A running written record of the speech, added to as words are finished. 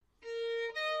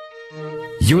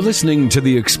You're listening to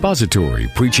the expository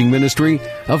preaching ministry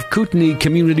of Kootenai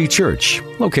Community Church,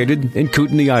 located in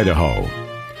Kootenai, Idaho.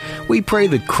 We pray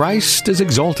that Christ is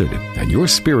exalted and your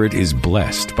spirit is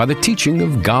blessed by the teaching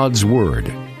of God's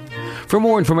Word. For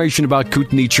more information about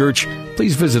Kootenai Church,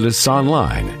 please visit us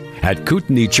online at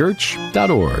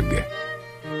kootenaichurch.org.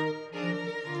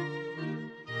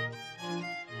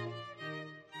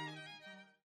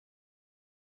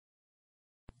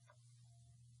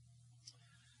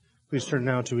 Please turn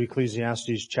now to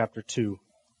Ecclesiastes chapter 2.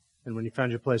 And when you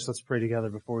found your place, let's pray together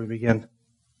before we begin.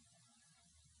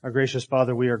 Our gracious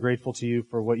Father, we are grateful to you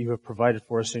for what you have provided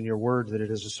for us in your word, that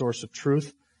it is a source of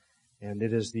truth, and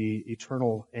it is the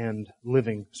eternal and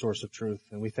living source of truth.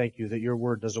 And we thank you that your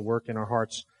word does a work in our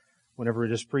hearts whenever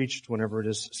it is preached, whenever it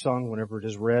is sung, whenever it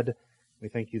is read. We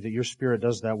thank you that your Spirit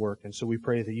does that work. And so we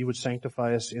pray that you would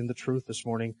sanctify us in the truth this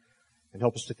morning and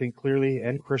help us to think clearly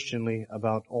and Christianly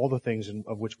about all the things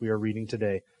of which we are reading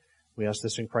today. We ask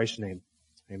this in Christ's name.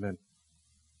 Amen.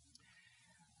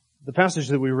 The passage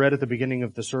that we read at the beginning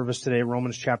of the service today,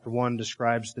 Romans chapter 1,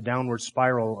 describes the downward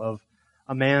spiral of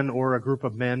a man or a group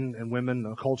of men and women,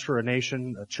 a culture, a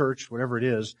nation, a church, whatever it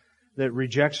is, that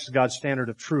rejects God's standard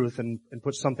of truth and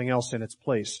puts something else in its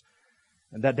place.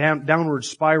 And that downward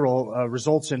spiral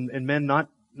results in men not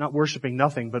worshiping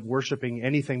nothing, but worshiping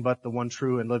anything but the one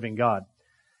true and living God.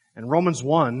 And Romans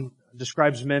 1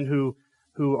 describes men who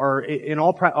are,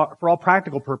 for all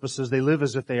practical purposes, they live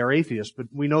as if they are atheists. But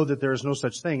we know that there is no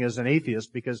such thing as an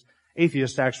atheist, because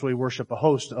atheists actually worship a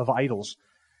host of idols.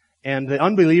 And the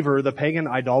unbeliever, the pagan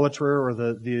idolater, or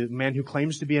the man who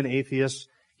claims to be an atheist,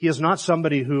 he is not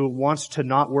somebody who wants to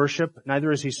not worship.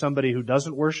 Neither is he somebody who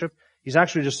doesn't worship. He's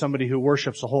actually just somebody who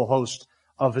worships a whole host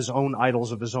of his own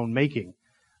idols of his own making.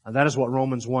 And that is what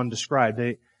Romans 1 described.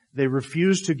 They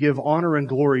refuse to give honor and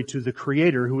glory to the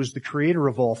Creator, who is the creator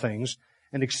of all things,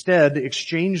 and instead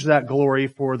exchange that glory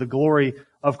for the glory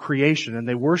of creation. And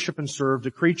they worship and serve the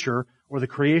creature or the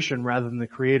creation rather than the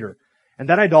Creator. And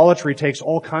that idolatry takes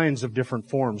all kinds of different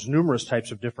forms, numerous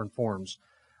types of different forms.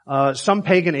 Some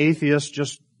pagan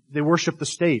atheists they worship the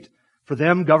state. For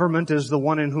them, government is the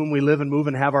one in whom we live and move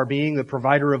and have our being, the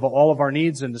provider of all of our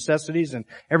needs and necessities and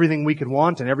everything we could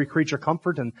want and every creature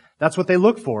comfort. And that's what they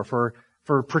look for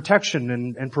protection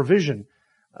and provision.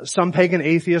 Some pagan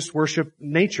atheists worship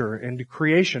nature and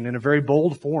creation in a very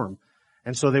bold form.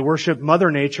 And so they worship Mother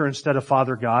Nature instead of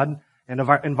Father God. And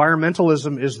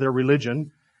environmentalism is their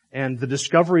religion. And the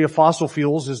discovery of fossil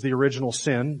fuels is the original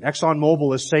sin.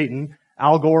 ExxonMobil is Satan.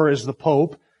 Al Gore is the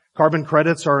Pope. Carbon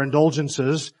credits are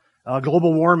indulgences.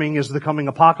 Global warming is the coming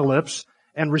apocalypse,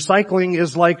 and recycling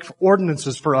is like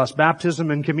ordinances for us.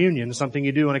 Baptism and communion is something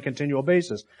you do on a continual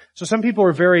basis. So some people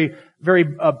are very, very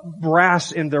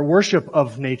brass in their worship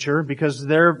of nature because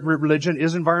their religion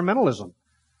is environmentalism.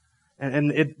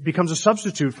 And it becomes a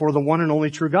substitute for the one and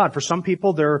only true God. For some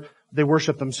people, they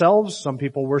worship themselves. Some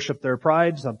people worship their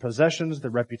pride, their possessions, their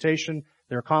reputation,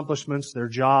 their accomplishments, their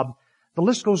job. The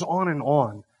list goes on and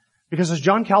on. Because as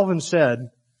John Calvin said,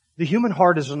 the human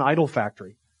heart is an idol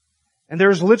factory. And there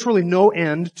is literally no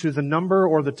end to the number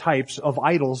or the types of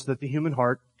idols that the human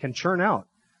heart can churn out.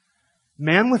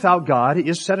 Man without God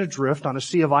is set adrift on a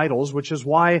sea of idols, which is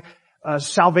why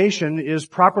salvation is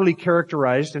properly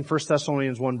characterized in 1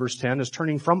 Thessalonians 1 verse 10 as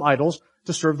turning from idols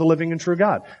to serve the living and true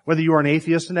God. Whether you are an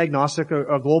atheist, an agnostic,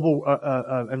 a global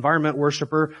environment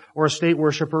worshiper, or a state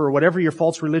worshiper, or whatever your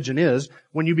false religion is,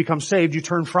 when you become saved, you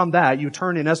turn from that. You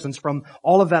turn, in essence, from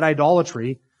all of that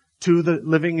idolatry to the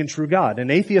living and true God.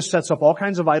 An atheist sets up all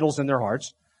kinds of idols in their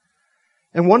hearts.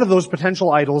 And one of those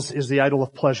potential idols is the idol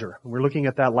of pleasure. We were looking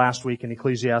at that last week in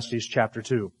Ecclesiastes chapter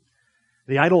 2.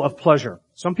 The idol of pleasure.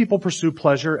 Some people pursue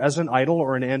pleasure as an idol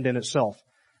or an end in itself.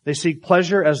 They seek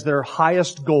pleasure as their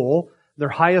highest goal, their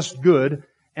highest good,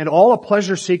 and all a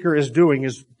pleasure seeker is doing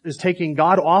is taking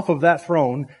God off of that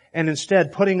throne and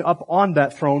instead putting up on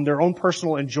that throne their own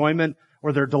personal enjoyment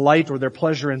or their delight or their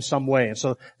pleasure in some way. And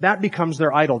so that becomes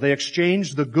their idol. They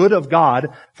exchange the good of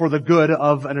God for the good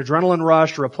of an adrenaline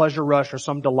rush or a pleasure rush or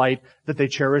some delight that they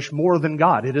cherish more than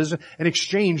God. It is an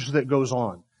exchange that goes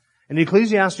on. In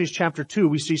Ecclesiastes chapter 2,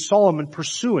 we see Solomon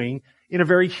pursuing, in a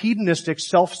very hedonistic,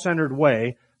 self-centered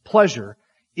way, pleasure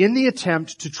in the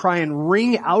attempt to try and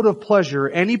wring out of pleasure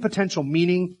any potential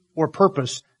meaning or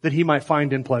purpose that he might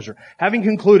find in pleasure. Having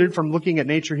concluded from looking at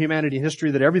nature, humanity, and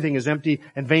history that everything is empty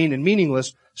and vain and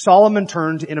meaningless, Solomon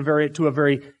turned to a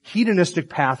very hedonistic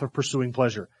path of pursuing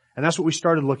pleasure. And that's what we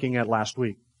started looking at last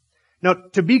week. Now,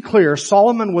 to be clear,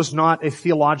 Solomon was not a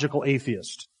theological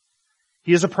atheist.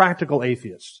 He is a practical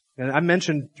atheist. And I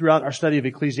mentioned throughout our study of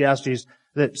Ecclesiastes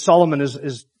that Solomon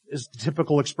is is the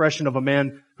typical expression of a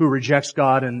man who rejects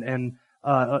God, and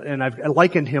I've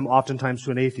likened him oftentimes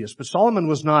to an atheist. But Solomon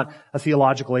was not a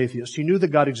theological atheist. He knew that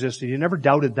God existed. He never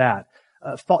doubted that.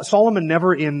 Solomon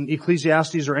never in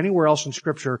Ecclesiastes or anywhere else in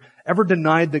Scripture ever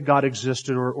denied that God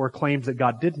existed or claimed that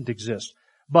God didn't exist.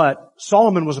 But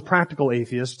Solomon was a practical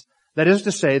atheist. That is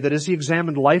to say that as he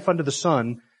examined life under the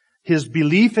sun, his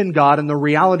belief in God and the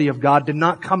reality of God did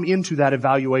not come into that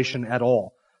evaluation at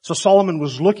all. So Solomon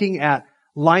was looking at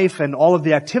life and all of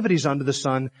the activities under the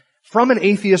sun from an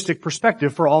atheistic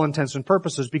perspective for all intents and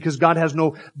purposes, because God has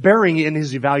no bearing in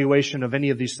his evaluation of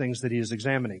any of these things that he is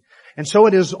examining. And so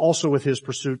it is also with his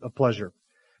pursuit of pleasure.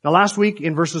 Now last week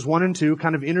in verses 1 and 2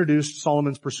 kind of introduced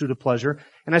Solomon's pursuit of pleasure,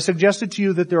 and I suggested to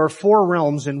you that there are 4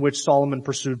 realms in which Solomon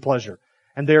pursued pleasure.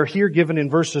 And they are here given in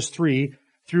verses 3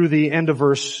 through the end of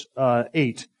verse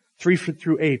 8. 3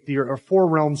 through 8. There are 4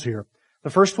 realms here. The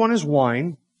first one is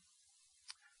wine.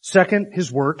 Second,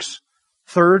 his works.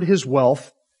 Third, his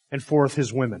wealth. And fourth,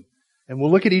 his women. And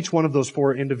we'll look at each one of those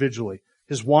 4 individually.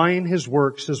 His wine, his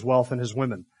works, his wealth, and his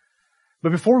women.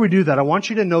 But before we do that, I want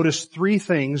you to notice 3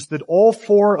 things that all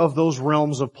 4 of those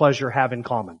realms of pleasure have in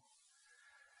common.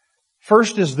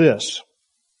 First is this.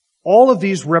 All of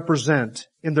these represent,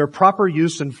 in their proper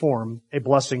use and form, a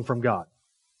blessing from God.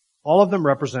 All of them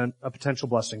represent a potential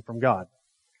blessing from God.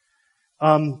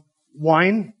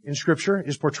 Wine in Scripture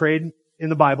is portrayed in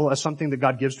the Bible as something that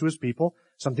God gives to His people,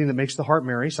 something that makes the heart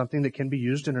merry, something that can be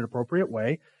used in an appropriate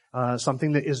way,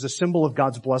 something that is the symbol of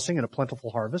God's blessing and a plentiful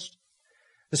harvest.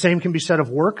 The same can be said of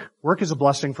work. Work is a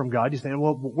blessing from God. You think,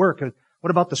 well, work,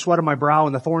 what about the sweat of my brow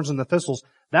and the thorns and the thistles?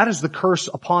 That is the curse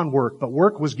upon work, but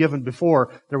work was given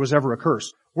before there was ever a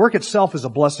curse. Work itself is a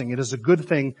blessing. It is a good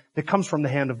thing that comes from the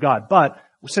hand of God. But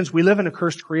since we live in a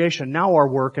cursed creation, now our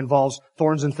work involves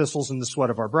thorns and thistles and the sweat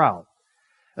of our brow.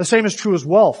 The same is true as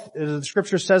wealth. The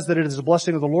Scripture says that it is a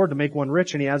blessing of the Lord to make one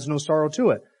rich, and He adds no sorrow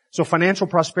to it. So financial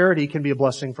prosperity can be a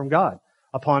blessing from God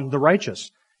upon the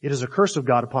righteous. It is a curse of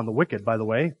God upon the wicked, by the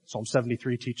way. Psalm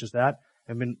 73 teaches that.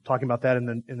 I've been talking about that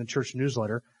in the church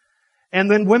newsletter. And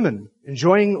then women,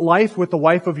 enjoying life with the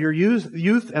wife of your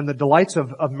youth and the delights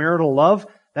of marital love,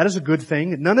 that is a good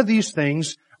thing. None of these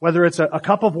things, whether it's a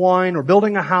cup of wine or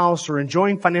building a house or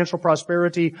enjoying financial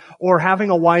prosperity or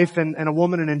having a wife and a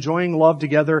woman and enjoying love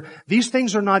together, these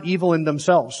things are not evil in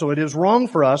themselves. So it is wrong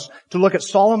for us to look at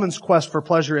Solomon's quest for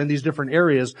pleasure in these different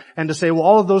areas and to say, well,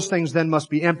 all of those things then must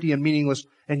be empty and meaningless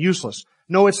and useless.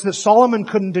 No, it's that Solomon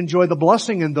couldn't enjoy the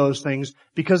blessing in those things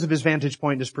because of his vantage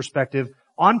point and his perspective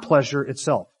on pleasure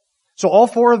itself. So all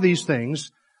 4 of these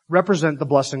things represent the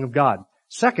blessing of God.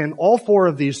 Second, all 4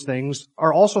 of these things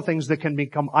are also things that can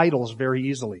become idols very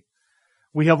easily.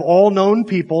 We have all known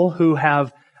people who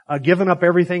have given up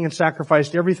everything and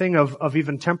sacrificed everything of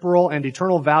even temporal and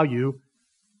eternal value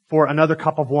for another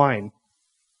cup of wine,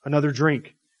 another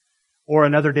drink, or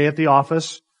another day at the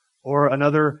office, or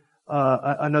another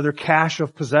cache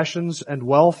of possessions and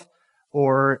wealth,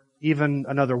 or even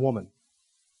another woman.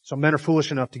 So men are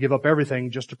foolish enough to give up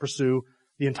everything just to pursue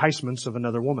the enticements of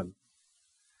another woman.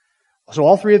 So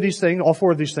all 4 of these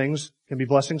things can be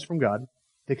blessings from God.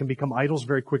 They can become idols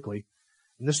very quickly.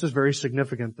 And this is very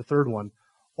significant, the third one.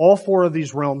 All 4 of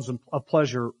these realms of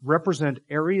pleasure represent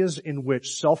areas in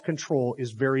which self-control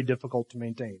is very difficult to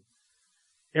maintain.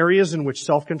 Areas in which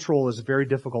self-control is very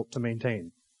difficult to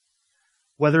maintain.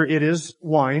 Whether it is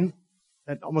wine,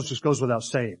 that almost just goes without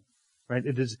saying, right?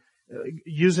 It is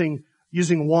using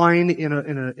wine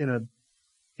in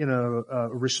a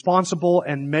responsible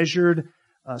and measured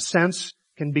sense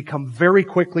can become very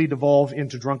quickly devolve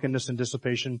into drunkenness and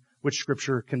dissipation, which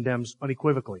Scripture condemns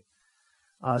unequivocally.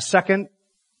 Second,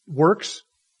 works.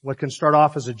 What can start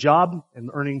off as a job and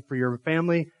earning for your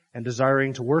family and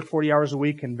desiring to work 40 hours a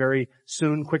week can very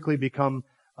soon quickly become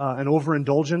an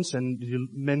overindulgence, and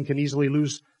men can easily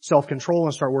lose self-control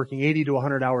and start working 80 to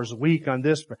 100 hours a week on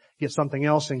this, get something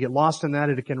else and get lost in that.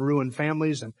 It can ruin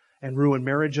families and ruin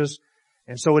marriages.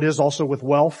 And so it is also with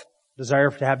wealth.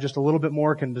 Desire to have just a little bit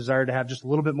more can desire to have just a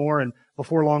little bit more, and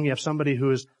before long you have somebody who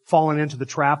has fallen into the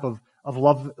trap of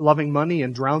loving money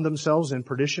and drowned themselves in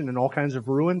perdition and all kinds of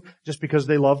ruin just because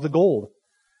they love the gold.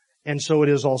 And so it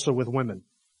is also with women.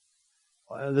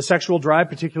 The sexual drive,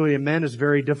 particularly in men, is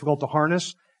very difficult to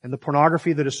harness, and the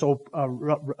pornography that is so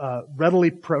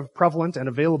readily prevalent and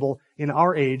available in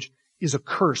our age is a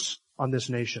curse on this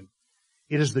nation.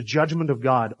 It is the judgment of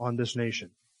God on this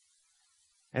nation.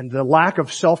 And the lack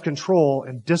of self-control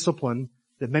and discipline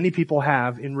that many people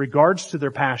have in regards to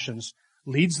their passions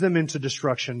leads them into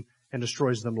destruction and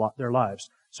destroys their lives.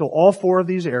 So all 4 of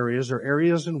these areas are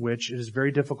areas in which it is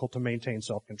very difficult to maintain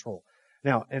self-control.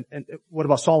 Now, and what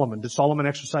about Solomon? Did Solomon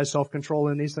exercise self-control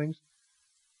in these things?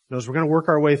 No, as we're going to work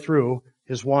our way through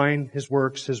his wine, his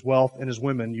works, his wealth, and his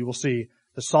women, you will see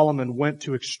that Solomon went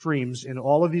to extremes in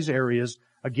all of these areas,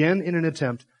 again in an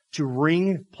attempt to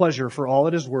wring pleasure for all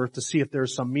it is worth, to see if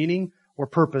there's some meaning or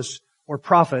purpose or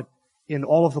profit in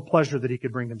all of the pleasure that he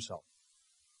could bring himself.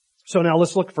 So now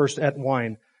let's look first at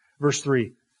wine. Verse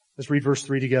 3. Let's read verse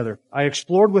 3 together. I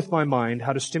explored with my mind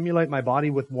how to stimulate my body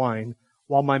with wine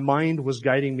while my mind was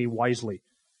guiding me wisely,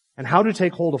 and how to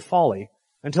take hold of folly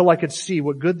until I could see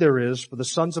what good there is for the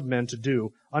sons of men to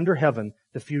do under heaven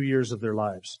the few years of their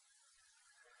lives.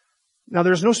 Now,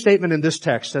 there's no statement in this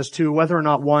text as to whether or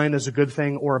not wine is a good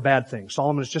thing or a bad thing.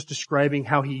 Solomon is just describing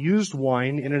how he used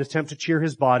wine in an attempt to cheer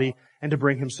his body and to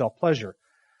bring himself pleasure.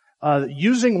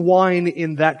 Using wine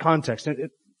in that context,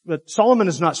 but Solomon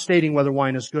is not stating whether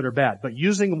wine is good or bad, but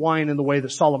using wine in the way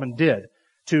that Solomon did,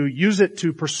 to use it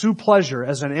to pursue pleasure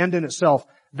as an end in itself,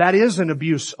 that is an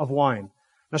abuse of wine.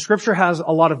 Now, Scripture has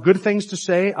a lot of good things to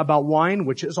say about wine,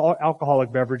 which is all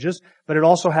alcoholic beverages, but it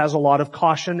also has a lot of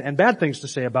caution and bad things to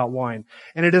say about wine.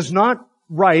 And it is not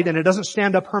right, and it doesn't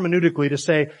stand up hermeneutically to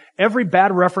say every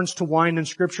bad reference to wine in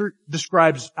Scripture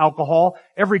describes alcohol,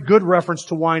 every good reference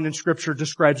to wine in Scripture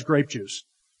describes grape juice.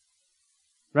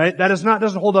 Right? That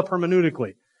doesn't hold up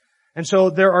hermeneutically. And so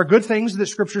there are good things that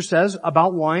Scripture says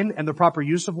about wine and the proper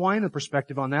use of wine, the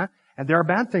perspective on that, and there are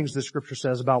bad things that Scripture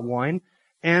says about wine.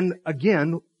 And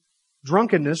again,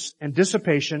 drunkenness and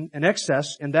dissipation and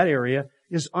excess in that area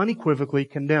is unequivocally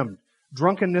condemned.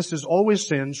 Drunkenness is always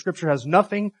sin. Scripture has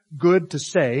nothing good to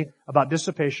say about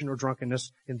dissipation or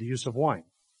drunkenness in the use of wine.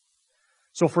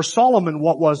 So for Solomon,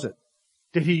 what was it?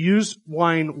 Did he use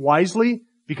wine wisely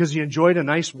because he enjoyed a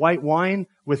nice white wine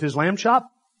with his lamb chop?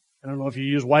 I don't know if you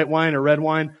use white wine or red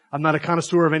wine. I'm not a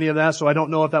connoisseur of any of that, so I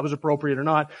don't know if that was appropriate or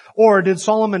not. Or did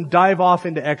Solomon dive off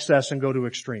into excess and go to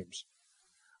extremes?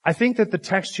 I think that the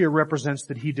text here represents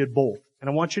that he did both. And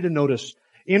I want you to notice,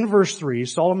 in verse 3,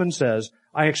 Solomon says,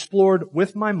 I explored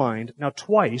with my mind. Now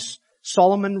twice,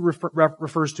 Solomon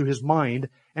refers to his mind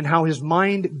and how his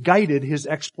mind guided his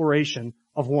exploration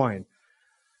of wine.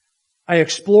 I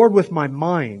explored with my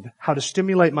mind how to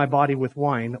stimulate my body with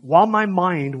wine while my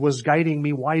mind was guiding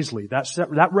me wisely.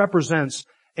 That represents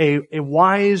a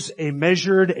wise, a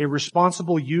measured, a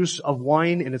responsible use of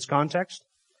wine in its context.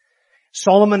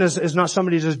 Solomon is not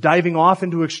somebody just diving off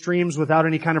into extremes without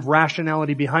any kind of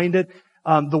rationality behind it.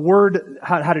 The word,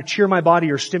 how to cheer my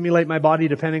body or stimulate my body,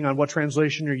 depending on what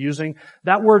translation you're using,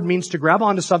 that word means to grab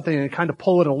onto something and kind of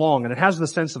pull it along. And it has the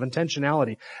sense of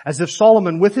intentionality, as if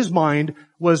Solomon, with his mind,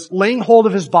 was laying hold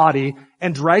of his body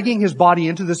and dragging his body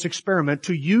into this experiment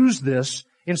to use this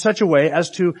in such a way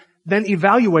as to then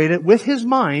evaluate it with his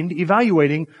mind,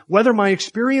 evaluating whether my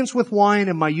experience with wine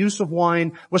and my use of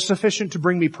wine was sufficient to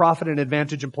bring me profit and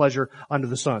advantage and pleasure under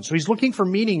the sun. So he's looking for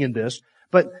meaning in this,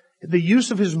 but the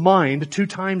use of his mind 2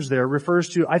 times there refers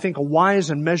to, I think, a wise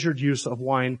and measured use of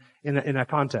wine in that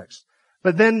context.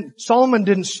 But then Solomon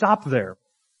didn't stop there.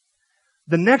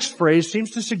 The next phrase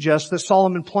seems to suggest that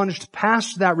Solomon plunged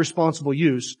past that responsible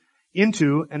use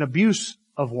into an abuse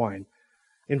of wine.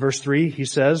 In verse 3, he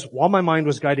says, while my mind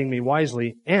was guiding me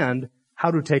wisely, and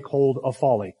how to take hold of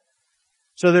folly.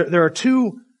 So there are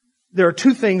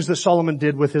two things that Solomon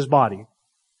did with his body.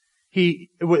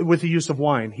 With the use of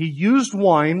wine. He used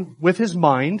wine with his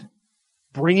mind,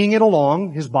 bringing it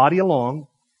along, his body along,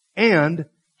 and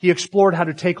he explored how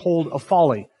to take hold of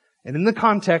folly. And in the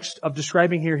context of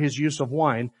describing here his use of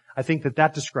wine, I think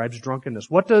that describes drunkenness.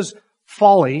 What does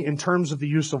folly, in terms of the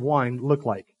use of wine, look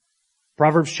like?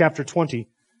 Proverbs chapter 20,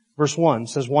 verse 1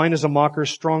 says, wine is a mocker,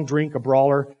 strong drink, a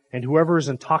brawler, and whoever is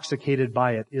intoxicated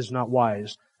by it is not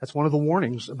wise. That's one of the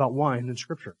warnings about wine in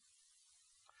Scripture.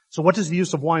 So what does the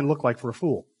use of wine look like for a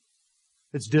fool?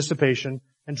 It's dissipation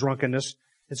and drunkenness.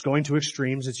 It's going to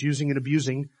extremes. It's using and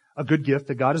abusing a good gift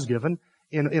that God has given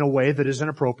in a way that is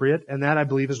inappropriate. And that, I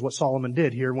believe, is what Solomon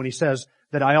did here when he says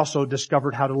that I also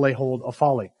discovered how to lay hold of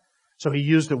folly. So he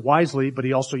used it wisely, but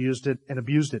he also used it and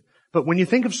abused it. But when you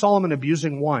think of Solomon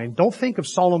abusing wine, don't think of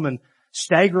Solomon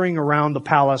staggering around the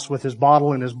palace with his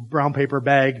bottle in his brown paper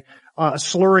bag,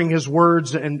 slurring his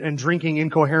words and drinking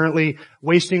incoherently,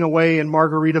 wasting away in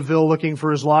Margaritaville looking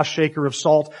for his lost shaker of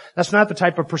salt. That's not the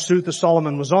type of pursuit that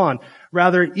Solomon was on.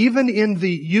 Rather, even in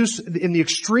the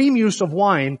extreme use of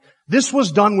wine, this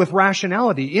was done with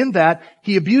rationality, in that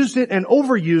he abused it and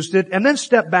overused it and then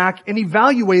stepped back and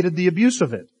evaluated the abuse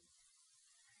of it.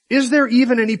 Is there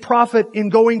even any profit in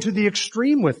going to the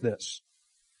extreme with this?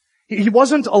 He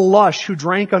wasn't a lush who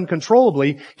drank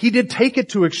uncontrollably. He did take it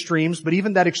to extremes, but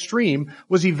even that extreme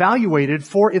was evaluated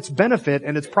for its benefit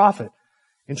and its profit.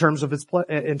 in terms of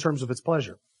its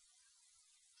pleasure.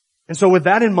 And so with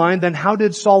that in mind, then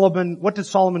what did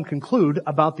Solomon conclude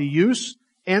about the use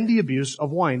and the abuse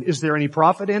of wine? Is there any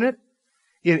profit in it?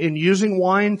 In using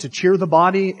wine to cheer the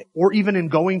body, or even in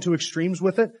going to extremes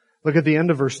with it? Look at the end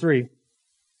of verse 3.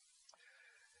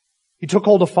 He took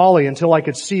hold of folly until I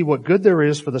could see what good there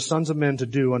is for the sons of men to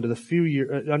do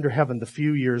under heaven the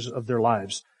few years of their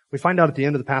lives. We find out at the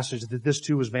end of the passage that this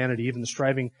too was vanity, even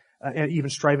striving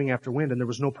after wind, and there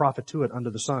was no profit to it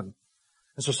under the sun.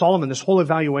 And so Solomon, this whole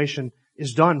evaluation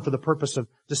is done for the purpose of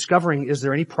discovering, is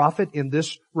there any profit in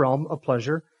this realm of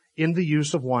pleasure, in the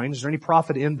use of wine? Is there any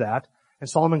profit in that? And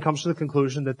Solomon comes to the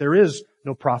conclusion that there is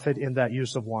no profit in that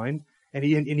use of wine, and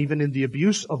even in the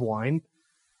abuse of wine.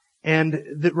 And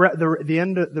the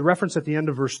reference at the end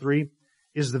of verse 3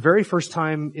 is the very first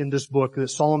time in this book that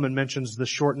Solomon mentions the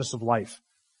shortness of life.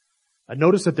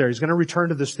 Notice that there. He's going to return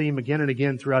to this theme again and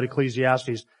again throughout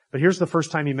Ecclesiastes. But here's the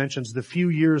first time he mentions the few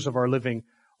years of our living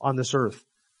on this earth.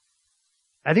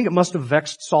 I think it must have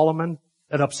vexed Solomon.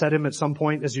 It upset him at some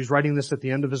point as he was writing this at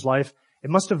the end of his life. It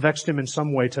must have vexed him in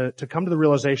some way to come to the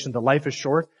realization that life is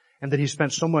short and that he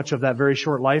spent so much of that very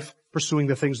short life pursuing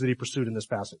the things that he pursued in this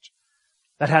passage.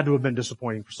 That had to have been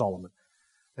disappointing for Solomon.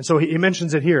 And so he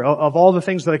mentions it here. Of all the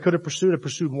things that I could have pursued, I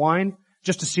pursued wine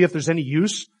just to see if there's any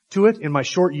use to it in my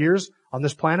short years on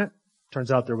this planet.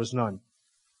 Turns out there was none.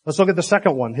 Let's look at the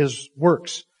second one, his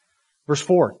works. Verse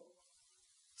 4.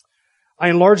 I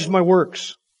enlarged my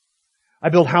works. I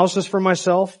built houses for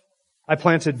myself. I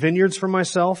planted vineyards for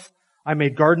myself. I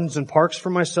made gardens and parks for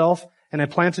myself, and I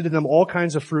planted in them all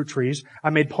kinds of fruit trees.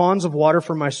 I made ponds of water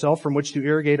for myself from which to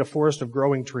irrigate a forest of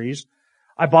growing trees.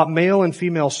 I bought male and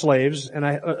female slaves, and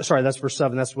that's verse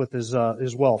 7, that's with his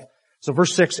wealth. So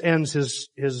verse 6 ends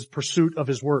his pursuit of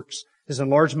his works, his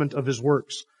enlargement of his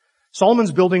works.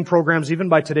 Solomon's building programs, even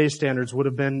by today's standards, would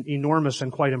have been enormous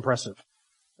and quite impressive.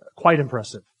 Quite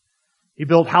impressive. He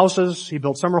built houses, he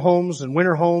built summer homes and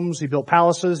winter homes, he built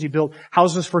palaces, he built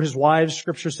houses for his wives,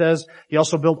 Scripture says. He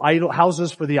also built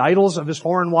houses for the idols of his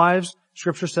foreign wives,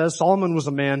 Scripture says. Solomon was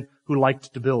a man who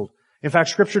liked to build. In fact,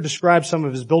 Scripture describes some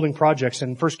of his building projects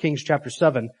in 1 Kings chapter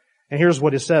 7. And here's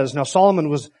what it says. Now Solomon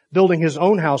was building his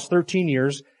own house 13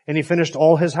 years, and he finished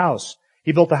all his house.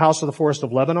 He built the house of the forest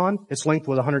of Lebanon. Its length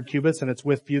was 100 cubits, and its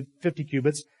width 50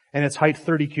 cubits, and its height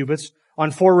 30 cubits, on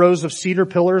 4 rows of cedar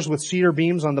pillars with cedar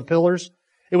beams on the pillars.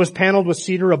 It was paneled with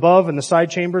cedar above and the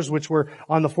side chambers, which were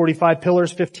on the 45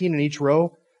 pillars, 15 in each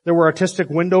row. There were artistic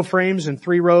window frames in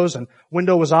 3 rows, and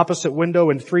window was opposite window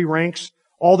in 3 ranks.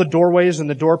 All the doorways and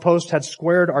the doorposts had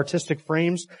squared artistic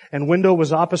frames, and window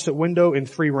was opposite window in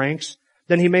 3 ranks.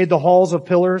 Then he made the hall of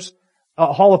pillars.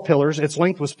 Its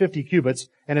length was 50 cubits,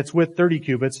 and its width 30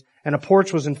 cubits, and a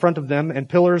porch was in front of them, and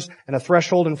pillars, and a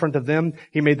threshold in front of them.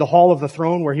 He made the hall of the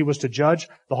throne where he was to judge,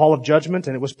 the hall of judgment,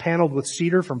 and it was paneled with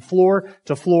cedar from floor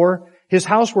to floor. His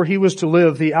house where he was to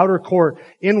live, the outer court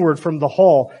inward from the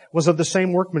hall, was of the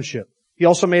same workmanship. He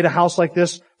also made a house like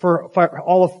this for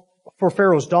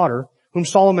Pharaoh's daughter, whom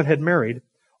Solomon had married.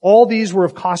 All these were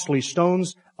of costly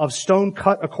stones, of stone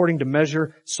cut according to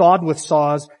measure, sawed with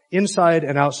saws, inside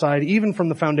and outside, even from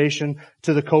the foundation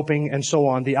to the coping and so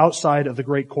on, the outside of the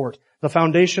great court. The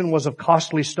foundation was of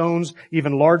costly stones,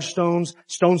 even large stones,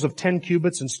 stones of 10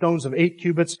 cubits and stones of 8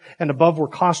 cubits, and above were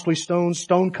costly stones,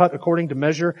 stone cut according to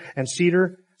measure, and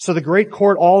cedar. So the great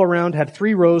court all around had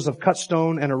 3 rows of cut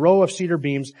stone and a row of cedar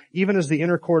beams, even as the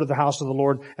inner court of the house of the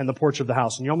Lord and the porch of the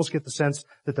house. And you almost get the sense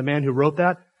that the man who wrote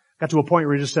that got to a point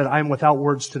where he just said, I am without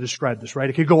words to describe this, right?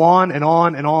 It could go on and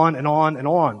on and on and on and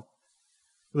on.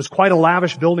 It was quite a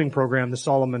lavish building program that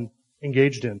Solomon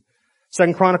engaged in.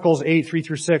 2 Chronicles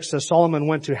 8:3-6 says Solomon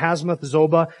went to Hazmath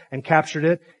Zobah and captured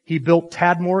it. He built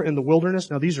Tadmor in the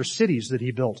wilderness. Now these are cities that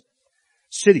he built.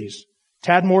 Cities.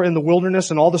 Tadmor in the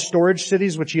wilderness and all the storage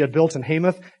cities which he had built in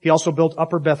Hamath. He also built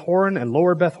Upper Beth Horon and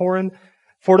Lower Beth Horon,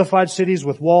 fortified cities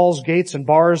with walls, gates, and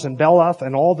bars, and Belath,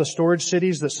 and all the storage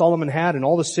cities that Solomon had, and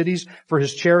all the cities for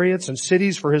his chariots, and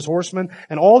cities for his horsemen,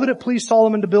 and all that it pleased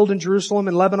Solomon to build in Jerusalem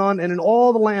and Lebanon, and in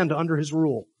all the land under his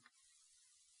rule.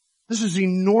 This is an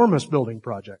enormous building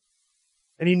project.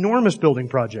 An enormous building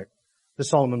project that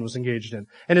Solomon was engaged in.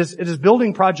 And his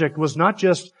building project was not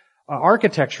just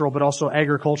architectural, but also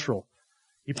agricultural.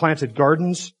 He planted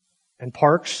gardens and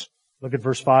parks. Look at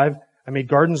verse 5. I made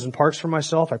gardens and parks for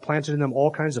myself. I planted in them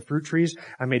all kinds of fruit trees.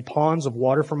 I made ponds of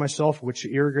water for myself, which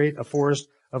irrigate a forest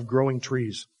of growing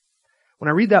trees. When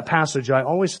I read that passage, I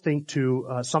always think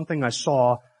to something I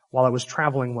saw while I was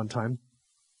traveling one time.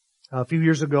 A few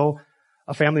years ago,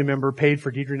 a family member paid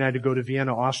for Deidre and I to go to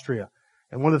Vienna, Austria.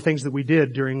 And one of the things that we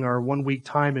did during our 1-week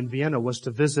time in Vienna was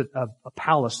to visit a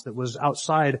palace that was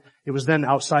outside. It was then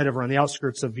outside of or on the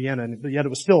outskirts of Vienna, and yet it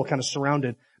was still kind of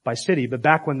surrounded by city. But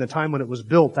back when the time when it was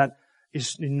built, that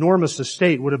enormous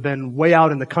estate would have been way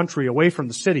out in the country, away from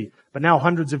the city. But now,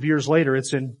 hundreds of years later,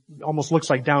 it's in almost looks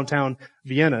like downtown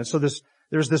Vienna. So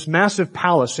there's this massive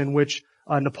palace in which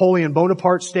Napoleon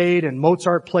Bonaparte stayed and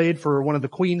Mozart played for one of the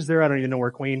queens there. I don't even know I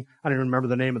don't even remember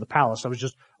the name of the palace. I was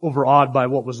just overawed by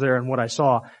what was there and what I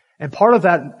saw. And part of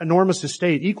that enormous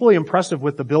estate, equally impressive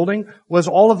with the building, was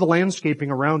all of the landscaping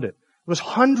around it. It was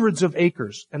hundreds of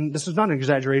acres, and this is not an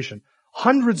exaggeration,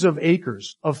 hundreds of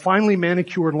acres of finely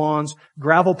manicured lawns,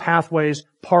 gravel pathways,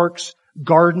 parks,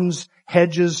 gardens,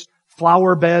 hedges,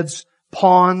 flower beds,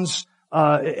 ponds,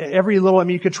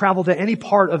 you could travel to any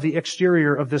part of the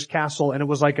exterior of this castle, and it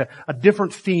was like a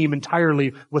different theme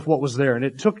entirely with what was there. And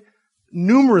it took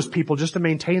numerous people just to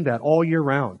maintain that all year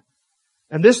round.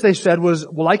 And this, they said, was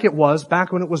like it was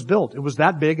back when it was built. It was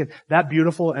that big and that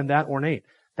beautiful and that ornate.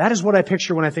 That is what I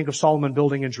picture when I think of Solomon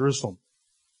building in Jerusalem.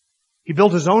 He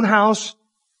built his own house,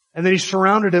 and then he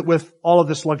surrounded it with all of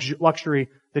this luxury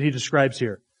that he describes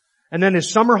here. And then his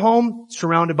summer home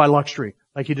surrounded by luxury,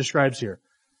 like he describes here.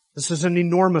 This is an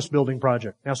enormous building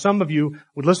project. Now, some of you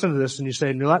would listen to this and you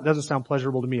say, no, that doesn't sound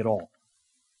pleasurable to me at all.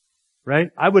 Right?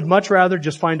 I would much rather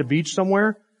just find a beach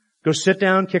somewhere, go sit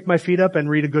down, kick my feet up, and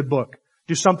read a good book.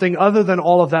 Do something other than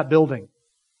all of that building.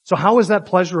 So how is that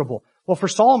pleasurable? Well, for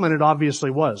Solomon, it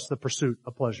obviously was the pursuit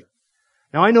of pleasure.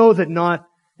 Now, I know that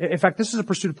in fact, this is a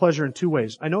pursuit of pleasure in two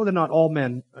ways. I know that not all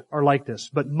men are like this,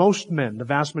 but most men, the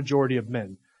vast majority of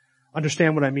men,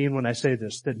 understand what I mean when I say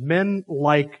this, that men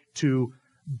like to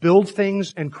build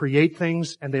things and create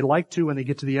things, and they like to, when they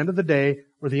get to the end of the day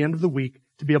or the end of the week,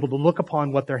 to be able to look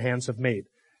upon what their hands have made.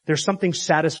 There's something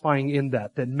satisfying in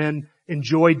that men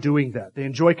enjoy doing that. They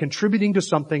enjoy contributing to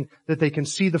something that they can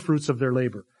see the fruits of their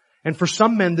labor. And for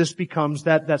some men, this becomes,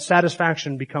 that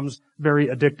satisfaction becomes very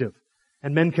addictive.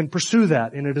 And men can pursue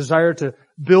that in a desire to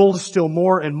build still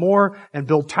more and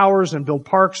build towers and build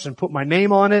parks and put my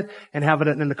name on it and have it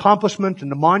an accomplishment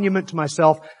and a monument to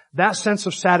myself. That sense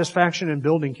of satisfaction in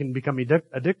building can become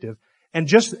addictive. And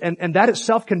that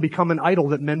itself can become an idol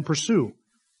that men pursue,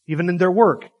 even in their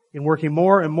work, in working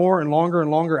more and more and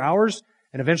longer hours,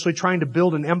 and eventually trying to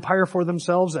build an empire for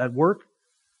themselves at work.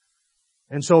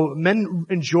 And so men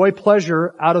enjoy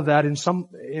pleasure out of that in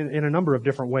a number of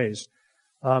different ways.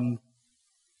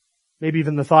 Maybe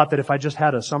even the thought that if I just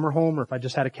had a summer home, or if I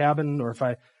just had a cabin, or if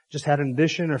I just had an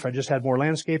addition, or if I just had more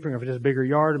landscaping, or if I just had a bigger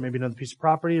yard, or maybe another piece of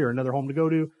property, or another home to go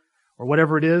to, or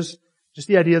whatever it is, just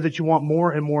the idea that you want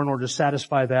more and more in order to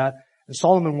satisfy that. And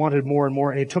Solomon wanted more and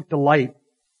more, and he took delight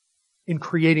in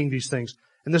creating these things.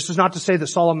 And this is not to say that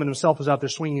Solomon himself was out there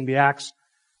swinging the axe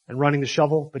and running the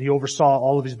shovel, but he oversaw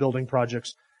all of these building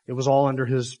projects. It was all under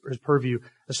his purview.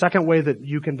 The second way that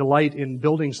you can delight in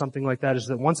building something like that is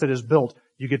that once it is built,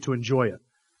 you get to enjoy it.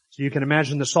 So you can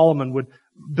imagine that Solomon would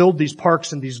build these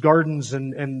parks and these gardens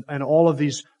and all of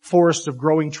these forests of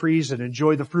growing trees and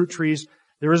enjoy the fruit trees.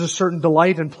 There is a certain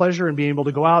delight and pleasure in being able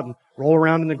to go out and roll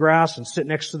around in the grass and sit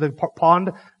next to the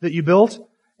pond that you built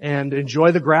and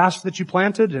enjoy the grass that you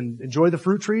planted and enjoy the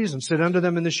fruit trees and sit under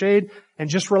them in the shade and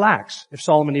just relax, if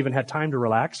Solomon even had time to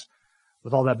relax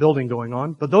with all that building going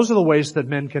on. But those are the ways that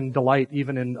men can delight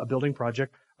even in a building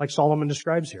project like Solomon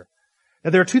describes here. Now,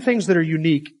 there are two things that are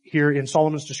unique here in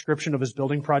Solomon's description of his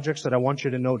building projects that I want you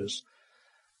to notice.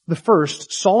 The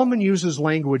first, Solomon uses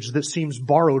language that seems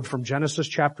borrowed from Genesis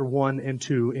chapter 1 and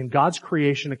 2 in God's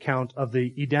creation account of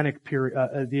the Edenic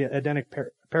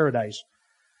paradise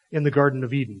in the Garden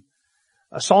of Eden.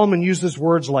 Solomon uses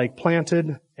words like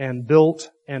planted and built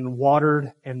and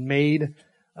watered and made.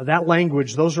 That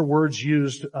language, those are words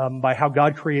used by how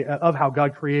God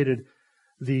created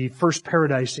the first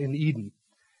paradise in Eden.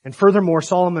 And furthermore,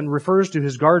 Solomon refers to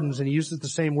his gardens, and he uses the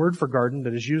same word for garden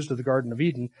that is used of the Garden of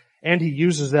Eden, and he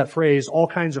uses that phrase, all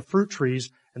kinds of fruit trees,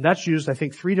 and that's used, I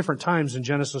think, 3 different times in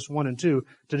Genesis 1 and 2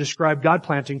 to describe God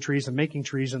planting trees and making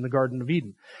trees in the Garden of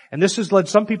Eden. And this has led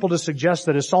some people to suggest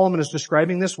that as Solomon is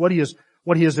describing this, what he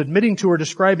is admitting to or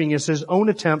describing is his own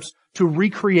attempts to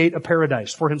recreate a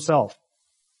paradise for himself.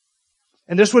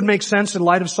 And this would make sense in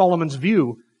light of Solomon's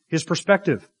view, his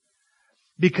perspective.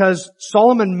 Because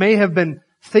Solomon may have been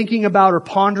thinking about or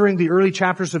pondering the early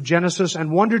chapters of Genesis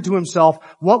and wondered to himself,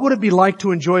 what would it be like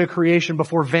to enjoy a creation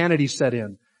before vanity set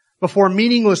in, before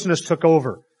meaninglessness took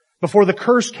over, before the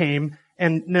curse came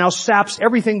and now saps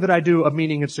everything that I do of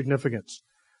meaning and significance.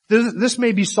 This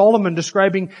may be Solomon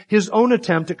describing his own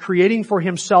attempt at creating for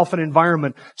himself an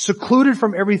environment secluded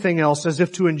from everything else as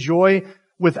if to enjoy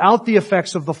without the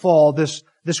effects of the fall, this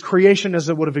this creation as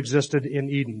it would have existed in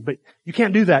Eden. But you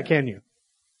can't do that, can you?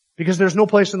 Because there's no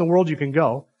place in the world you can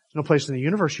go, there's no place in the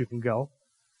universe you can go,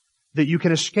 that you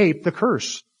can escape the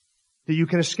curse, that you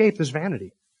can escape this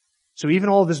vanity. So even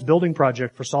all of this building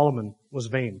project for Solomon was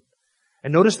vain.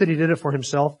 And notice that he did it for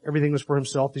himself. Everything was for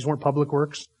himself. These weren't public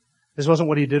works. This wasn't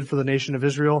what he did for the nation of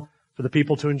Israel, for the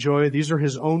people to enjoy. These are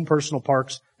his own personal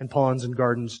parks and ponds and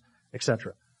gardens,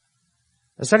 etc.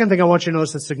 The second thing I want you to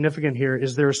notice that's significant here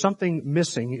is there is something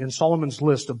missing in Solomon's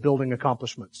list of building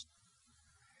accomplishments.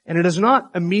 And it is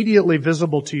not immediately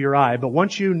visible to your eye, but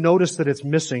once you notice that it's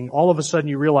missing, all of a sudden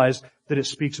you realize that it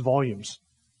speaks volumes.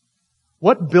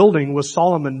 What building was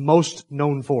Solomon most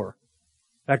known for?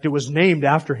 In fact, it was named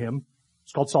after him.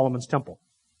 It's called Solomon's Temple.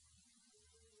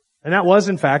 And that was,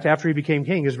 in fact, after he became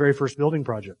king, his very first building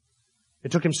project.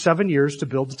 It took him 7 years to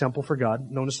build the temple for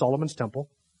God, known as Solomon's Temple.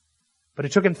 But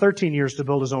it took him 13 years to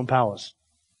build his own palace.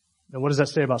 And what does that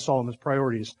say about Solomon's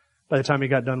priorities by the time he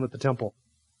got done with the temple?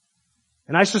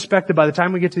 And I suspect that by the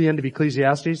time we get to the end of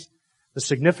Ecclesiastes, the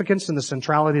significance and the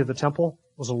centrality of the temple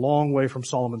was a long way from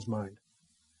Solomon's mind.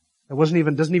 It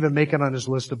doesn't even make it on his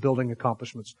list of building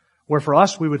accomplishments. Where for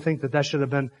us, we would think that that should have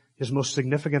been his most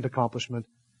significant accomplishment.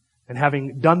 And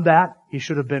having done that, he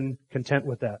should have been content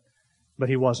with that. But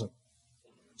he wasn't.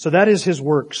 So that is his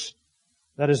works.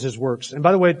 That is his works. And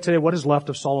by the way, today, what is left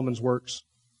of Solomon's works?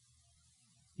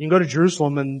 You can go to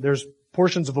Jerusalem and there's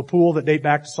portions of a pool that date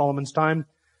back to Solomon's time.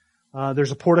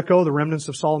 There's a portico, the remnants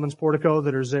of Solomon's portico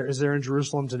that is there in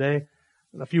Jerusalem today.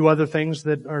 And a few other things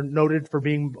that are noted for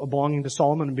belonging to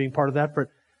Solomon and being part of that. But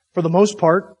for the most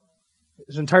part,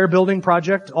 his entire building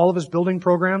project, all of his building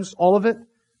programs, all of it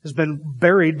has been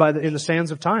buried in the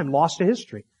sands of time, lost to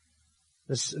history.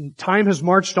 This time has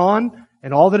marched on,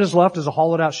 and all that is left is a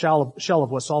hollowed out shell of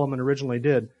what Solomon originally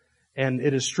did. And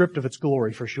it is stripped of its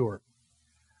glory for sure.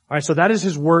 Alright, so that is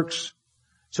his works.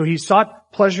 So he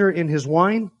sought pleasure in his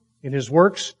wine, in his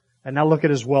works, and now look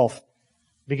at his wealth.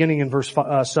 Beginning in verse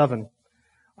 7.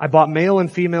 I bought male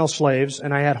and female slaves,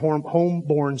 and I had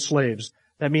home-born slaves.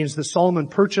 That means that Solomon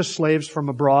purchased slaves from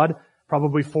abroad,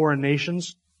 probably foreign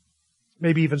nations,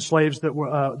 maybe even slaves that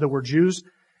were Jews.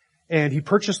 And he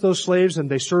purchased those slaves, and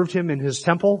they served him in his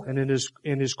temple, and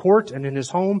in his court, and in his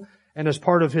home, and as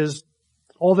part of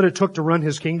all that it took to run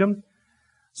his kingdom.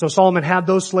 So Solomon had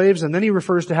those slaves, and then he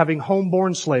refers to having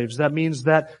home-born slaves. That means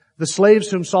that the slaves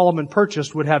whom Solomon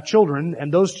purchased would have children,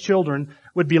 and those children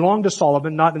would belong to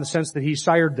Solomon, not in the sense that he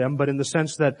sired them, but in the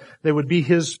sense that they would be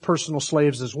his personal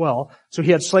slaves as well. So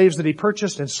he had slaves that he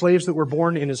purchased and slaves that were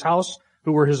born in his house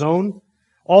who were his own.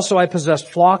 Also I possessed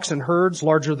flocks and herds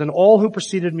larger than all who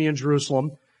preceded me in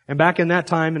Jerusalem. And back in that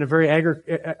time, in a very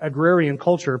agrarian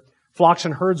culture, flocks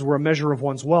and herds were a measure of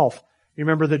one's wealth. You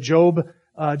remember that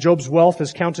Job's wealth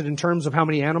is counted in terms of how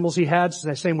many animals he had.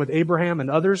 Same with Abraham and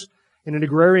others. In an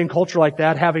agrarian culture like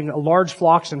that, having large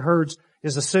flocks and herds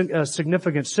is a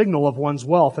significant signal of one's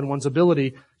wealth and one's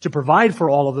ability to provide for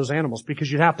all of those animals,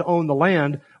 because you'd have to own the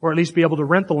land or at least be able to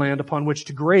rent the land upon which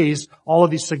to graze all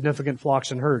of these significant flocks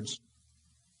and herds.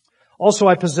 Also,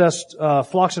 I possessed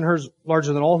flocks and herds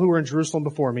larger than all who were in Jerusalem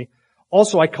before me.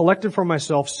 Also, I collected for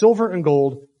myself silver and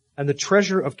gold and the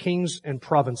treasure of kings and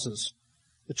provinces.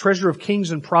 The treasure of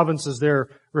kings and provinces there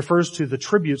refers to the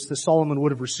tributes that Solomon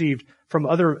would have received from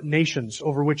other nations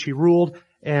over which he ruled,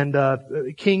 and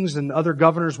kings and other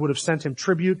governors would have sent him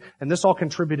tribute, and this all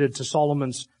contributed to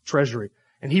Solomon's treasury.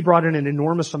 And he brought in an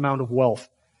enormous amount of wealth.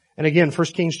 And again, 1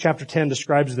 Kings chapter 10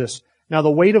 describes this. Now the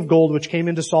weight of gold which came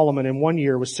into Solomon in 1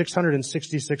 year was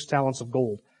 666 talents of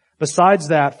gold. Besides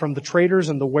that, from the traders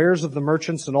and the wares of the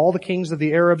merchants and all the kings of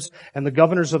the Arabs and the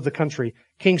governors of the country,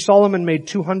 King Solomon made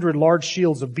 200 large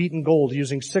shields of beaten gold,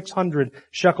 using 600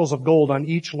 shekels of gold on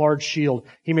each large shield.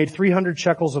 He made 300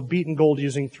 shekels of beaten gold,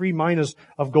 using 3 minas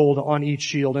of gold on each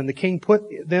shield. And the king put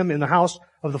them in the house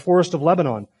of the forest of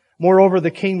Lebanon. Moreover,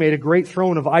 the king made a great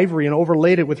throne of ivory and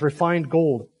overlaid it with refined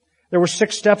gold. There were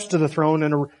 6 steps to the throne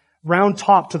and a round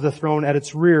top to the throne at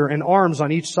its rear, and arms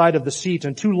on each side of the seat,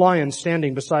 and 2 lions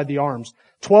standing beside the arms.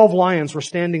 12 lions were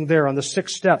standing there on the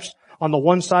 6 steps on the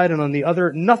one side and on the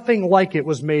other. Nothing like it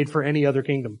was made for any other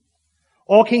kingdom.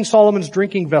 All King Solomon's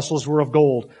drinking vessels were of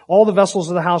gold. All the vessels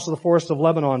of the house of the forest of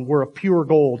Lebanon were of pure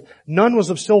gold. None was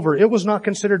of silver. It was not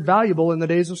considered valuable in the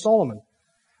days of Solomon.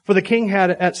 For the king had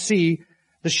at sea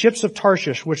the ships of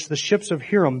Tarshish, which the ships of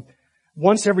Hiram,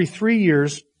 once every 3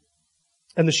 years,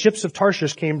 And the ships of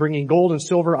Tarshish came bringing gold and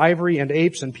silver, ivory and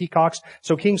apes and peacocks.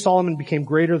 So King Solomon became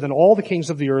greater than all the kings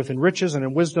of the earth in riches and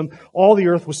in wisdom. All the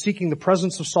earth was seeking the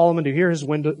presence of Solomon to hear his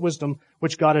wisdom,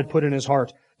 which God had put in his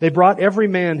heart. They brought every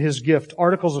man his gift,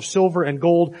 articles of silver and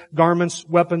gold, garments,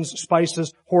 weapons,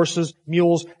 spices, horses,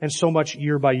 mules, and so much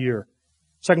year by year.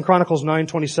 2 Chronicles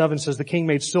 9:27 says, the king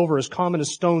made silver as common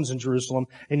as stones in Jerusalem,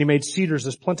 and he made cedars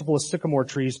as plentiful as sycamore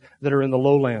trees that are in the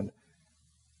lowland.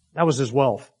 That was his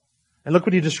wealth. And look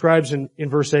what he describes in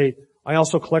verse 8. I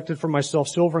also collected for myself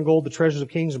silver and gold, the treasures of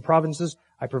kings and provinces.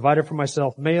 I provided for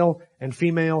myself male and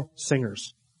female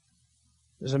singers.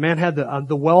 As a man had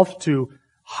the wealth to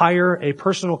hire a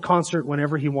personal concert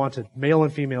whenever he wanted, male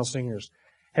and female singers.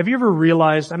 Have you ever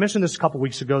realized, I mentioned this a couple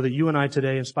weeks ago, that you and I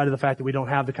today, in spite of the fact that we don't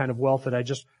have the kind of wealth that I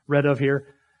just read of here,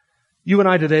 you and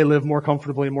I today live more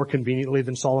comfortably and more conveniently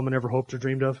than Solomon ever hoped or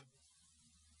dreamed of?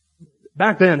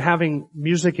 Back then, having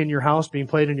music in your house, being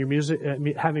played in your music,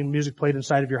 having music played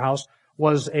inside of your house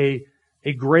was a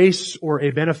grace or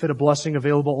a benefit, a blessing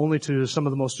available only to some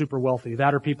of the most super wealthy.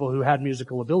 That are people who had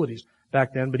musical abilities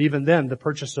back then. But even then, the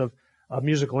purchase of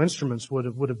musical instruments would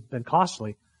have been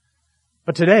costly.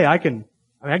 But today, I can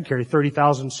carry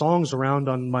 30,000 songs around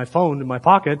on my phone in my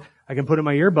pocket. I can put in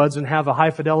my earbuds and have a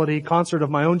high fidelity concert of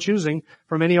my own choosing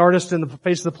from any artist in the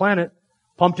face of the planet,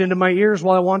 pumped into my ears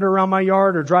while I wander around my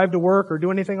yard or drive to work or do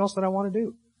anything else that I want to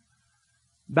do.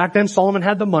 Back then, Solomon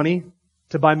had the money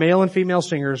to buy male and female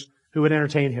singers who would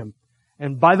entertain him.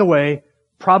 And by the way,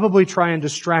 probably try and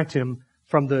distract him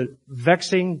from the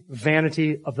vexing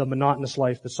vanity of the monotonous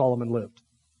life that Solomon lived.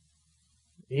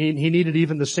 He needed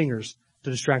even the singers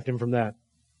to distract him from that.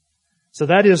 So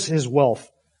that is his wealth.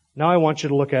 Now I want you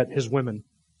to look at his women.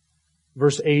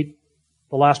 Verse 8,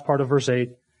 the last part of verse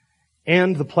 8.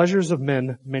 And the pleasures of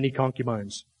men, many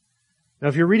concubines. Now,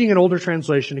 if you're reading an older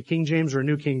translation, a King James or a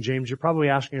New King James, you're probably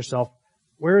asking yourself,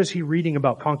 where is he reading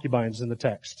about concubines in the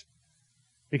text?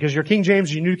 Because your King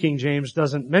James, your New King James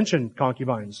doesn't mention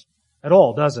concubines at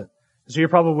all, does it? So you're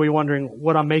probably wondering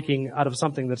what I'm making out of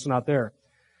something that's not there.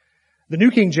 The New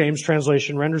King James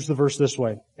translation renders the verse this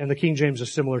way, and the King James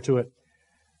is similar to it.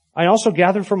 I also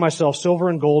gathered for myself silver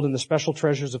and gold and the special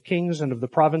treasures of kings and of the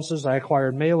provinces. I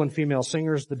acquired male and female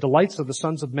singers, the delights of the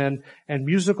sons of men, and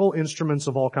musical instruments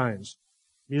of all kinds.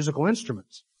 Musical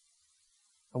instruments.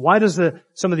 And why does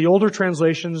some of the older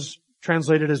translations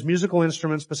translate it as musical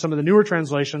instruments, but some of the newer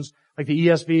translations, like the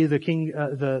ESV,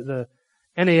 the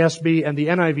NASB, and the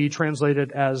NIV, translate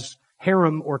it as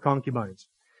harem or concubines?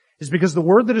 Is because the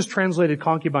word that is translated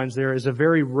concubines there is a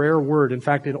very rare word. In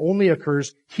fact, it only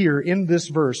occurs here in this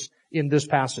verse, in this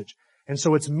passage. And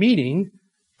so its meaning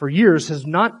for years has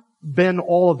not been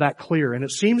all of that clear. And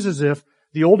it seems as if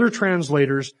the older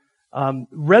translators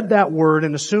read that word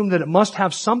and assumed that it must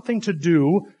have something to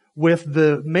do with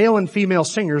the male and female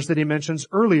singers that he mentions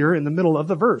earlier in the middle of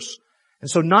the verse. And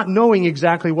so not knowing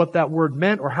exactly what that word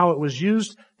meant or how it was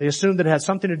used, they assumed that it had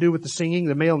something to do with the singing,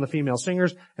 the male and the female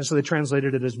singers, and so they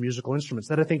translated it as musical instruments.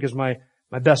 That, I think, is my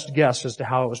best guess as to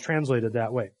how it was translated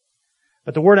that way.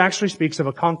 But the word actually speaks of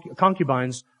a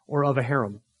concubines or of a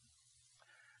harem.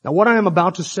 Now, what I am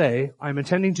about to say, I'm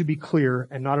intending to be clear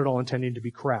and not at all intending to be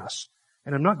crass.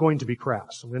 And I'm not going to be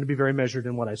crass. I'm going to be very measured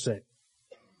in what I say.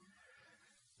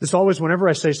 This always, whenever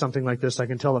I say something like this, I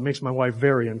can tell it makes my wife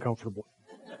very uncomfortable.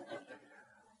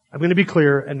 I'm going to be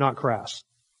clear and not crass.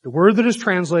 The word that is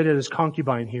translated as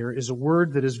concubine here is a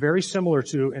word that is very similar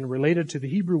to and related to the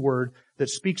Hebrew word that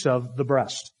speaks of the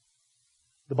breast,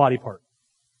 the body part.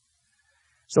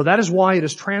 So that is why it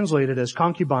is translated as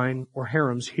concubine or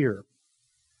harems here.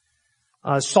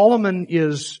 Solomon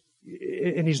is,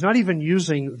 and he's not even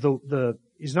using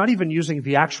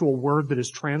the actual word that is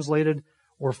translated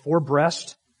or for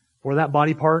breast, for that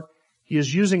body part. He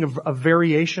is using a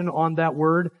variation on that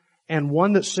word, and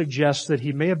one that suggests that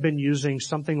he may have been using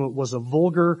something that was a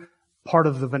vulgar part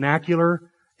of the vernacular,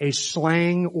 a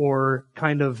slang or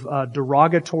kind of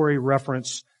derogatory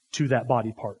reference to that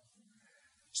body part.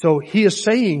 So he is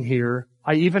saying here,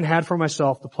 I even had for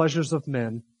myself the pleasures of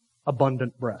men,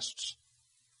 abundant breasts.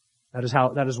 That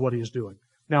is what he is doing.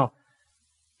 Now,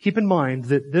 keep in mind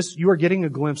that you are getting a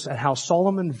glimpse at how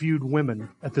Solomon viewed women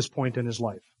at this point in his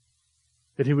life.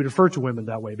 That he would refer to women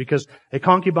that way, because a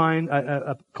concubine,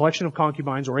 a collection of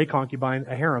concubines or a concubine,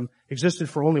 a harem, existed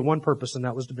for only one purpose, and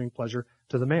that was to bring pleasure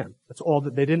to the man. That's all.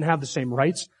 That they didn't have the same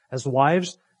rights as the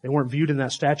wives. They weren't viewed in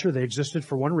that stature. They existed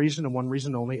for one reason and one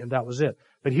reason only, and that was it.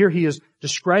 But here he is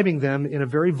describing them in a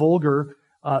very vulgar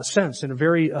sense, in a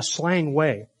very slang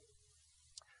way.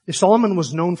 If Solomon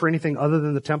was known for anything other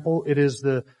than the temple, it is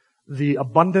the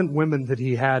abundant women that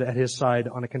he had at his side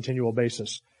on a continual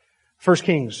basis. 1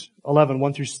 Kings 11,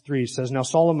 1-3 says, Now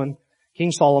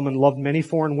King Solomon loved many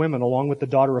foreign women along with the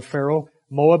daughter of Pharaoh,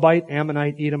 Moabite,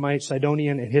 Ammonite, Edomite,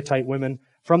 Sidonian, and Hittite women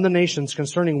from the nations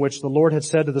concerning which the Lord had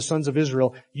said to the sons of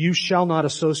Israel, You shall not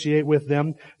associate with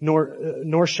them,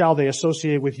 nor shall they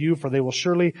associate with you, for they will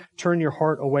surely turn your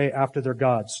heart away after their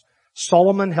gods.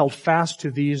 Solomon held fast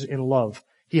to these in love.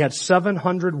 He had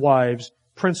 700 wives,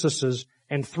 princesses,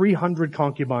 and 300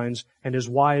 concubines, and his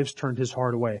wives turned his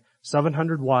heart away.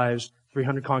 700 wives,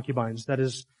 300 concubines. That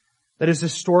is a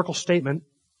historical statement.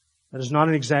 That is not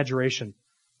an exaggeration.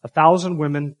 1,000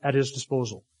 women at his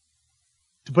disposal.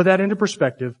 To put that into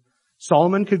perspective,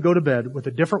 Solomon could go to bed with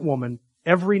a different woman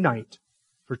every night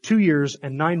for 2 years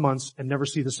and 9 months and never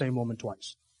see the same woman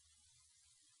twice.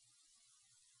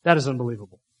 That is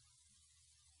unbelievable.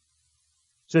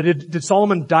 So did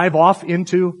Solomon dive off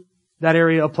into that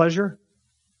area of pleasure?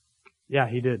 Yeah,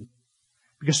 he did.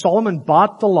 Because Solomon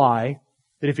bought the lie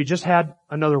that if he just had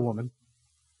another woman,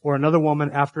 or another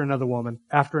woman after another woman,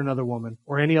 after another woman,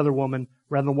 or any other woman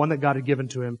rather than one that God had given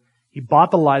to him, he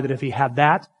bought the lie that if he had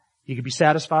that, he could be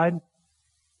satisfied,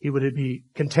 he would be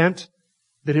content,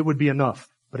 that it would be enough.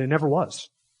 But it never was.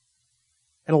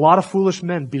 And a lot of foolish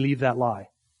men believe that lie.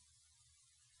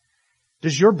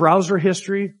 Does your browser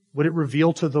history, would it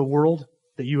reveal to the world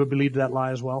that you have believed that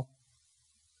lie as well?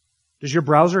 Does your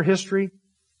browser history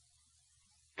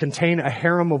contain a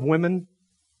harem of women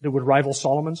that would rival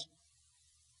Solomon's?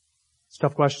 It's a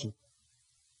tough question.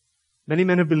 Many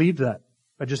men have believed that.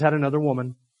 If I just had another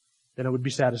woman, then I would be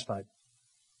satisfied.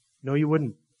 No, you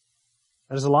wouldn't.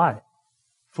 That is a lie.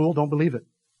 Fool, don't believe it.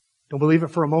 Don't believe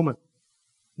it for a moment.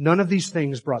 None of these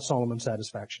things brought Solomon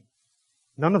satisfaction.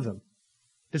 None of them.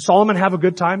 Did Solomon have a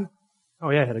good time? Oh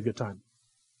yeah, he had a good time.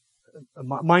 A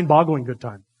mind-boggling good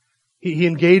time. He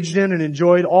engaged in and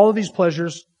enjoyed all of these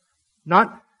pleasures,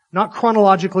 not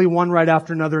chronologically one right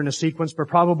after another in a sequence, but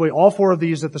probably all four of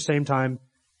these at the same time,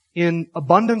 in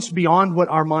abundance beyond what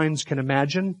our minds can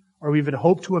imagine or even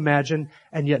hope to imagine,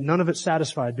 and yet none of it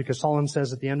satisfied, because Solomon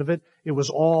says at the end of it, it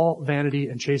was all vanity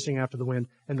and chasing after the wind,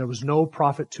 and there was no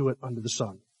profit to it under the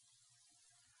sun.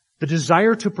 The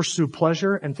desire to pursue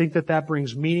pleasure and think that that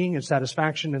brings meaning and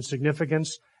satisfaction and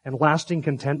significance and lasting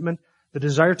contentment, the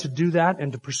desire to do that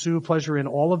and to pursue pleasure in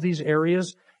all of these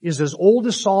areas is as old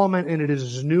as Solomon, and it is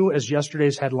as new as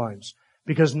yesterday's headlines.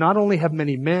 Because not only have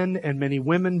many men and many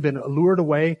women been lured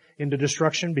away into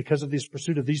destruction because of this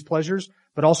pursuit of these pleasures,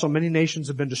 but also many nations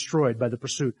have been destroyed by the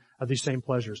pursuit of these same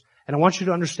pleasures. And I want you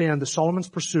to understand that Solomon's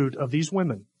pursuit of these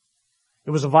women,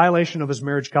 it was a violation of his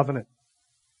marriage covenant.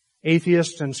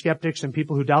 Atheists and skeptics and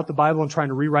people who doubt the Bible and trying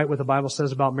to rewrite what the Bible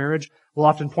says about marriage will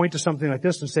often point to something like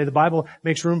this and say the Bible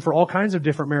makes room for all kinds of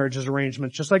different marriages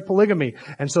arrangements, just like polygamy.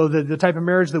 And so the type of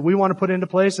marriage that we want to put into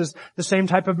place is the same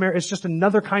type of marriage. It's just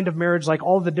another kind of marriage like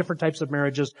all the different types of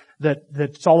marriages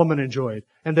that Solomon enjoyed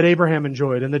and that Abraham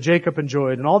enjoyed and that Jacob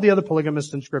enjoyed and all the other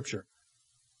polygamists in Scripture.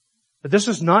 But this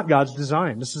is not God's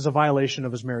design. This is a violation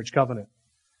of his marriage covenant.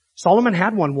 Solomon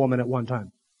had one woman at one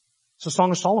time. It's a Song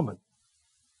of Solomon.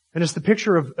 And it's the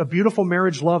picture of a beautiful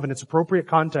marriage love in its appropriate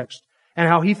context and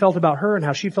how he felt about her and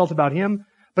how she felt about him.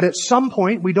 But at some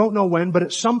point, we don't know when, but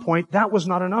at some point, that was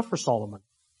not enough for Solomon.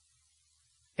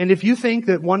 And if you think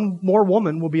that one more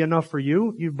woman will be enough for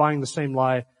you, you're buying the same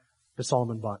lie that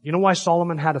Solomon bought. You know why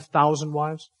Solomon had 1,000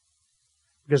 wives?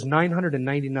 Because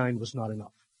 999 was not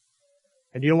enough.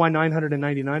 And do you know why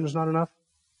 999 was not enough?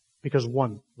 Because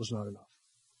one was not enough.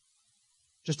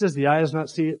 Just as the eye is not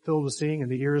filled with seeing and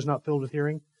the ear is not filled with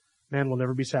hearing, man will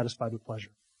never be satisfied with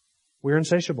pleasure. We're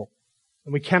insatiable,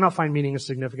 and we cannot find meaning and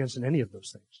significance in any of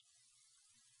those things.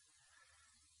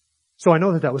 So I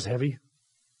know that was heavy,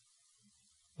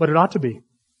 but it ought to be.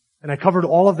 And I covered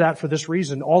all of that for this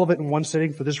reason, all of it in one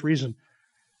sitting for this reason.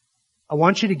 I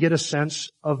want you to get a sense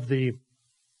of the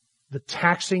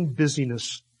taxing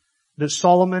busyness that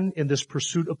Solomon in this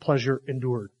pursuit of pleasure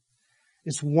endured.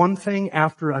 It's one thing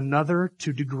after another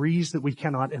to degrees that we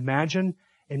cannot imagine,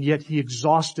 and yet he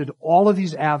exhausted all of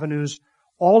these avenues,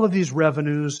 all of these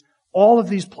revenues, all of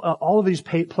these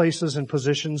places and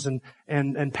positions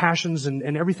and passions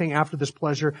and everything after this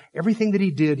pleasure. Everything that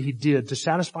he did to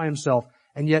satisfy himself.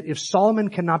 And yet if Solomon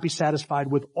cannot be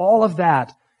satisfied with all of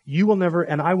that, you will never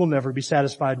and I will never be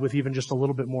satisfied with even just a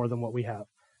little bit more than what we have.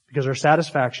 Because our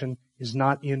satisfaction is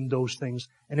not in those things,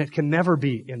 and it can never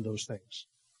be in those things.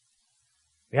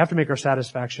 We have to make our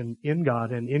satisfaction in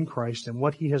God and in Christ and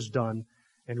what he has done,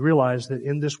 and realize that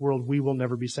in this world we will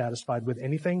never be satisfied with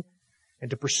anything.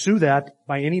 And to pursue that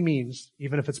by any means,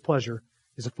 even if it's pleasure,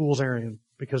 is a fool's errand,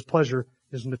 because pleasure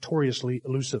is notoriously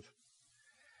elusive.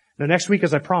 Now next week,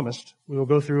 as I promised, we will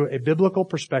go through a biblical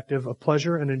perspective of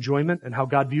pleasure and enjoyment and how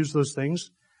God views those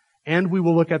things. And we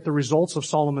will look at the results of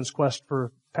Solomon's quest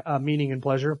for meaning and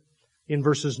pleasure in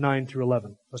verses 9 through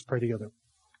 11. Let's pray together.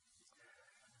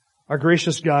 Our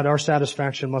gracious God, our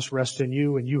satisfaction must rest in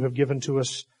you, and you have given to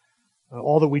us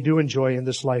all that we do enjoy in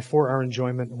this life for our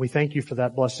enjoyment. And we thank you for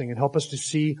that blessing, and help us to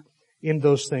see in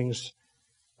those things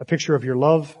a picture of your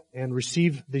love and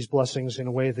receive these blessings in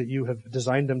a way that you have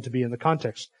designed them to be in the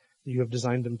context that you have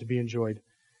designed them to be enjoyed.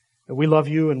 And we love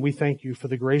you and we thank you for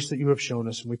the grace that you have shown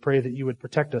us, and we pray that you would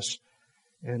protect us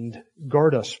and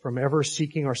guard us from ever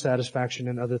seeking our satisfaction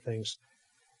in other things.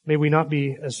 May we not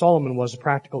be, as Solomon was, a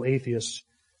practical atheist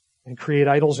and create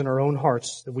idols in our own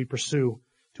hearts that we pursue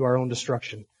to our own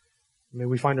destruction. May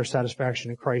we find our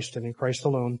satisfaction in Christ and in Christ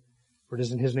alone, for it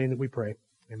is in His name that we pray.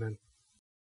 Amen.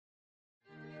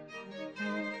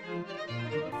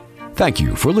 Thank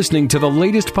you for listening to the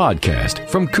latest podcast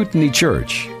from Kootenai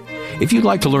Church. If you'd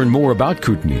like to learn more about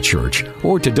Kootenai Church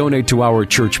or to donate to our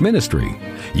church ministry,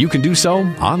 you can do so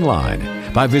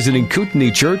online by visiting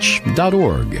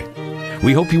kootenaichurch.org.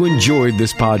 We hope you enjoyed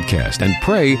this podcast and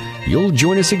pray you'll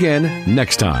join us again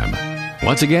next time.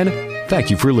 Once again, thank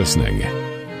you for listening.